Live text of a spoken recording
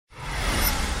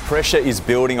Pressure is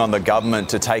building on the government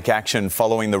to take action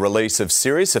following the release of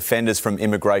serious offenders from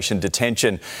immigration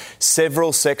detention.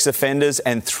 Several sex offenders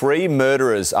and 3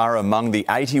 murderers are among the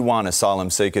 81 asylum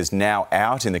seekers now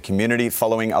out in the community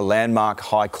following a landmark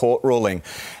High Court ruling.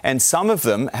 And some of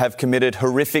them have committed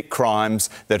horrific crimes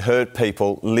that hurt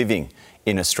people living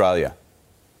in Australia.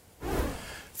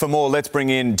 For more, let's bring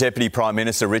in Deputy Prime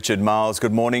Minister Richard Marles.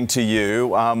 Good morning to you.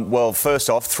 Well, first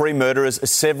off, 3 murderers,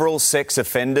 several sex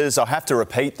offenders. I have to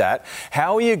repeat that.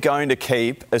 How are you going to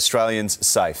keep Australians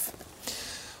safe?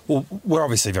 Well, we're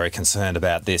obviously very concerned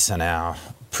about this, and our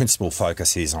principal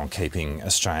focus is on keeping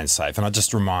Australians safe. And I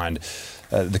just remind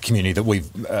the community that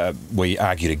we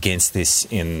argued against this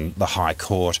in the High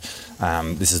Court.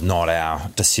 This is not our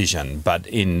decision, but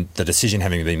in the decision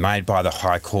having been made by the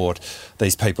High Court,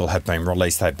 these people have been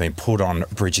released. They've been put on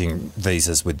bridging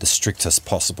visas with the strictest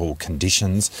possible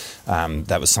conditions.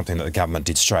 That was something that the government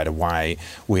did straight away.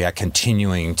 We are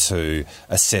continuing to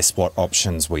assess what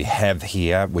options we have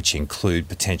here, which include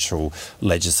potential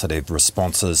legislative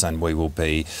responses, and we will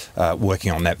be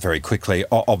working on that very quickly.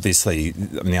 Obviously,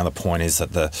 the other point is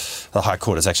that the High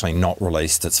Court has actually not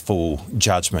released its full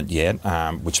judgment yet,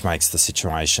 which makes the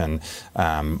situation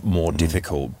more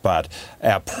difficult. But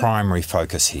our primary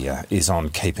focus here is on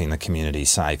keeping the community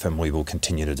safe, and we will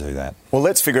continue to do that. Well,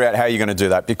 let's figure out how you're going to do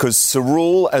that, because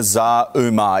Sarul Azhar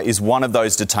Umar is one of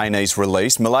those detainees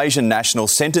released, Malaysian national,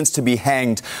 sentenced to be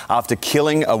hanged after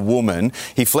killing a woman.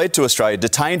 He fled to Australia,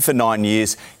 detained for 9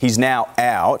 years. He's now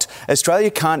out. Australia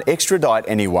can't extradite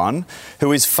anyone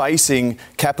who is facing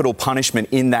capital punishment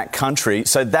in that country,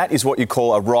 so that is what you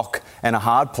call a rock and a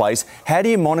hard place. How do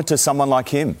you monitor someone like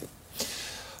him?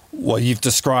 Well, you've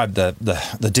described the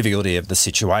difficulty of the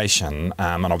situation,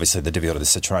 and obviously the difficulty of the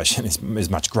situation is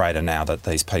much greater now that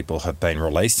these people have been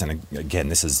released. And again,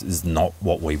 this is not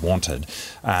what we wanted.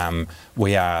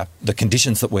 The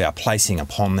conditions that we are placing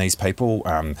upon these people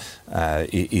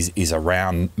is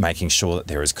around making sure that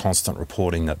there is constant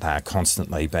reporting, that they are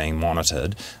constantly being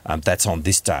monitored. That's on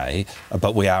this day,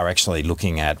 but we are actually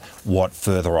looking at what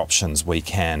further options we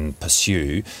can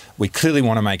pursue. We clearly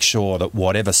want to make sure that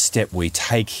whatever step we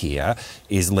take here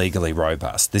is legally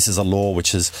robust. This is a law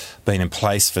which has been in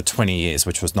place for 20 years,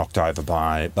 which was knocked over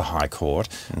by the High Court.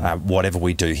 Whatever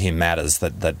we do here matters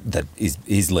that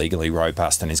is legally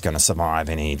robust and is going to survive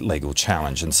any legal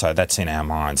challenge, and so that's in our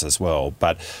minds as well.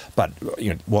 But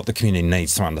you know, what the community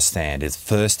needs to understand is,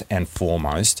 first and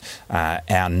foremost,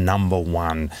 our number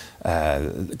one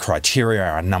criteria,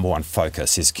 our number one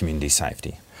focus is community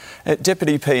safety.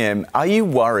 Deputy PM, are you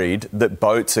worried that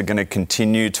boats are going to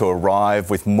continue to arrive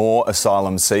with more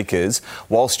asylum seekers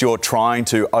whilst you're trying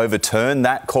to overturn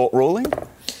that court ruling?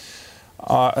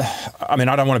 I mean,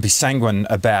 I don't want to be sanguine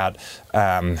about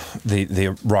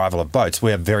the arrival of boats.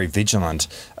 We are very vigilant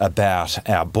about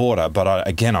our border, but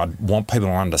I want people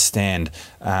to understand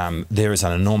there is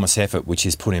an enormous effort which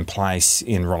is put in place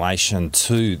in relation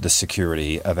to the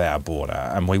security of our border,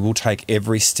 and we will take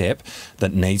every step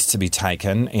that needs to be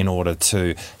taken in order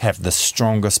to have the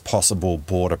strongest possible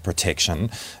border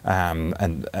protection, and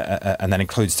that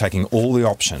includes taking all the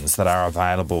options that are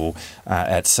available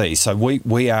at sea. So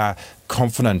we are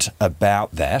confident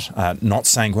about that, not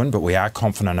sanguine, but we are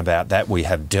confident about that. We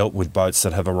have dealt with boats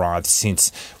that have arrived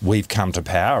since we've come to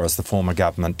power, as the former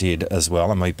government did as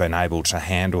well, and we've been able to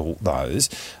handle those.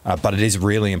 But it is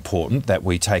really important that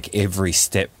we take every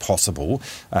step possible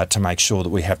to make sure that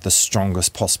we have the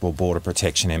strongest possible border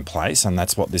protection in place, and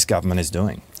that's what this government is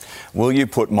doing. Will you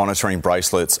put monitoring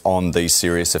bracelets on these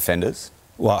serious offenders?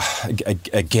 Well,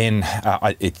 again,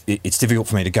 it's difficult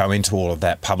for me to go into all of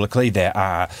that publicly. There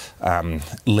are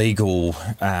legal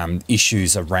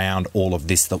issues around all of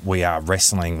this that we are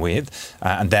wrestling with,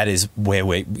 and that is where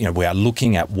we are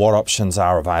looking at what options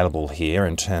are available here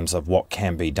in terms of what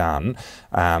can be done.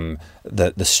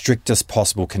 The strictest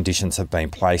possible conditions have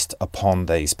been placed upon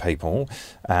these people,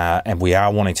 and we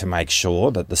are wanting to make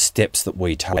sure that the steps that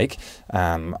we take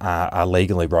are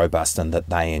legally robust and that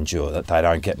they endure, that they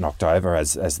don't get knocked over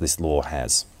as this law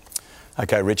has.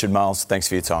 Okay, Richard Marles, thanks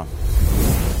for your time.